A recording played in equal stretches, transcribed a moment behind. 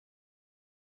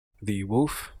The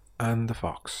Wolf and the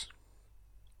Fox.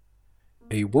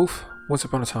 A wolf once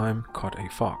upon a time caught a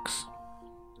fox.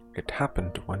 It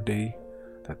happened one day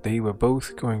that they were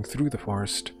both going through the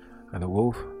forest, and the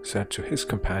wolf said to his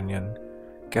companion,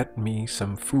 "Get me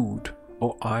some food,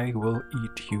 or I will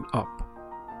eat you up."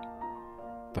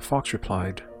 The fox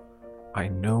replied, "I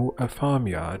know a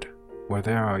farmyard where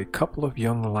there are a couple of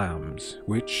young lambs,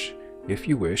 which, if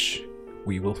you wish,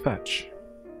 we will fetch."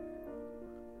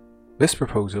 This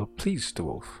proposal pleased the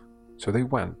wolf, so they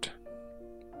went,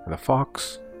 and the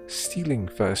fox, stealing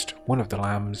first one of the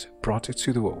lambs, brought it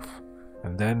to the wolf,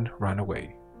 and then ran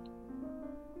away.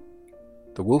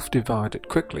 The wolf devoured it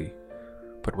quickly,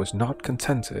 but was not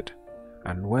contented,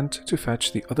 and went to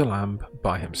fetch the other lamb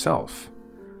by himself.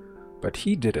 But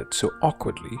he did it so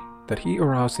awkwardly that he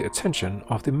aroused the attention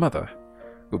of the mother,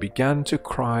 who began to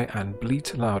cry and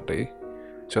bleat loudly,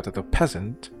 so that the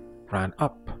peasant ran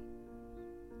up.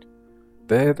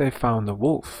 There they found the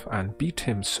wolf and beat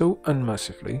him so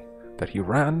unmercifully that he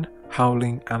ran,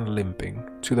 howling and limping,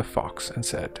 to the fox and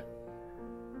said,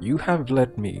 "You have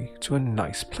led me to a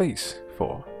nice place,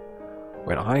 for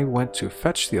when I went to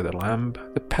fetch the other lamb,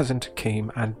 the peasant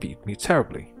came and beat me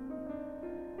terribly."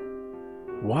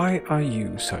 "Why are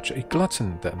you such a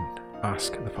glutton, then?"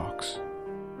 asked the fox.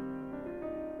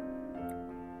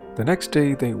 The next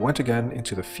day they went again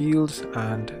into the fields,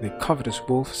 and the covetous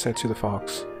wolf said to the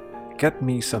fox, "Get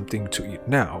me something to eat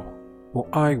now, or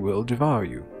I will devour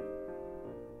you."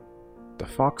 The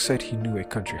fox said he knew a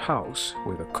country house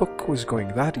where the cook was going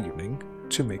that evening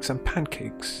to make some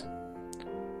pancakes,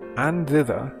 and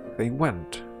thither they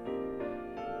went.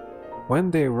 When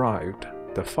they arrived,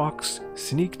 the fox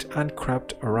sneaked and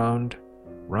crept round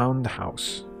the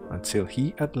house until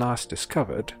he at last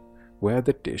discovered where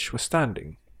the dish was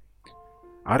standing,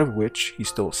 out of which he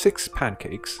stole 6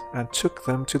 pancakes and took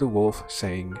them to the wolf,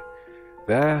 saying,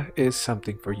 "There is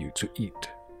something for you to eat,"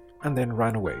 and then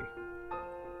ran away.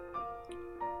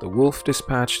 The wolf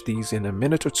dispatched these in a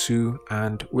minute or two,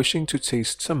 and wishing to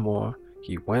taste some more,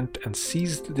 he went and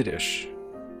seized the dish,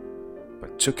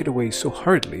 but took it away so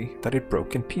hurriedly that it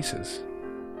broke in pieces.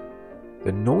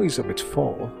 The noise of its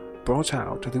fall brought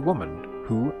out the woman,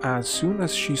 who, as soon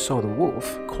as she saw the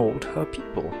wolf, called her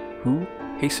people, who,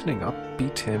 hastening up,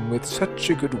 beat him with such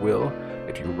a good will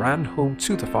that he ran home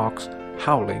to the fox,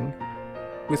 howling,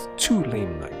 with 2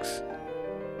 lame legs.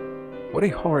 "What a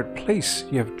horrid place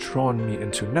you have drawn me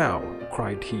into now,"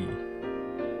 cried he.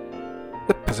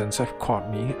 "The peasants have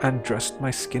caught me and dressed my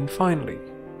skin finely."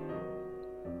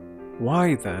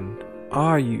 "Why, then,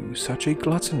 are you such a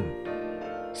glutton?"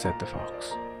 said the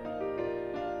fox.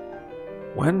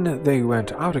 When they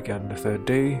went out again the 3rd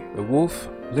day, the wolf,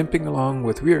 limping along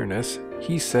with weariness,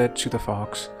 he said to the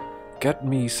fox, "Get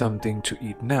me something to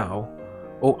eat now,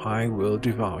 or I will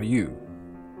devour you."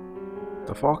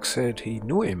 The fox said he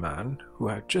knew a man who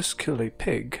had just killed a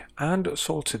pig and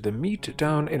salted the meat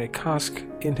down in a cask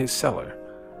in his cellar,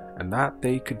 and that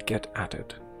they could get at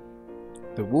it.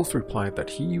 The wolf replied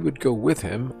that he would go with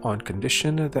him on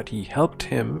condition that he helped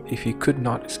him if he could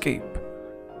not escape.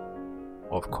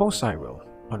 "Of course I will,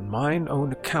 on mine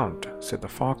own account," said the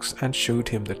fox, and showed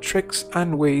him the tricks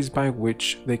and ways by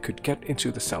which they could get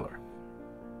into the cellar.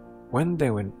 When they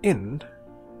went in,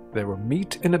 there were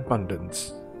meat in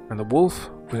abundance, and the wolf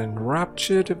was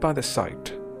enraptured by the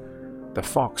sight. The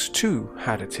fox too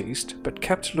had a taste, but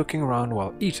kept looking around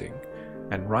while eating,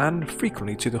 and ran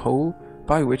frequently to the hole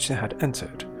by which they had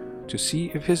entered, to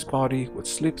see if his body would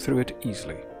slip through it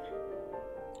easily.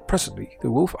 Presently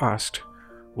the wolf asked,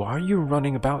 "Why are you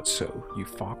running about so, you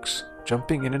fox,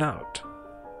 jumping in and out?"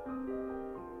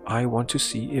 "I want to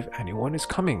see if anyone is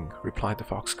coming," replied the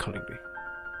fox cunningly.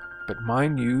 "But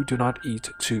mind you do not eat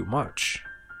too much."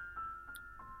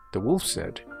 The wolf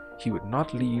said he would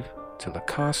not leave till the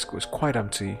cask was quite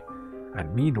empty,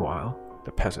 and meanwhile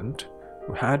the peasant,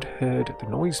 who had heard the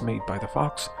noise made by the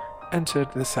fox,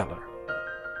 entered the cellar.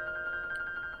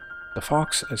 The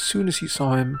fox, as soon as he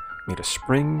saw him, made a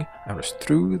spring and was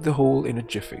through the hole in a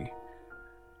jiffy,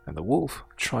 and the wolf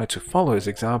tried to follow his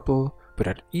example, but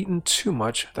had eaten too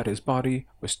much that his body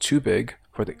was too big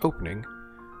for the opening,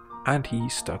 and he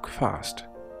stuck fast.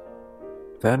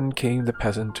 Then came the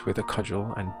peasant with a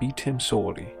cudgel and beat him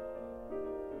sorely.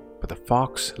 But the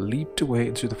fox leaped away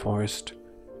into the forest,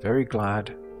 very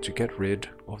glad to get rid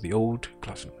of the old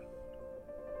glutton.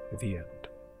 The end.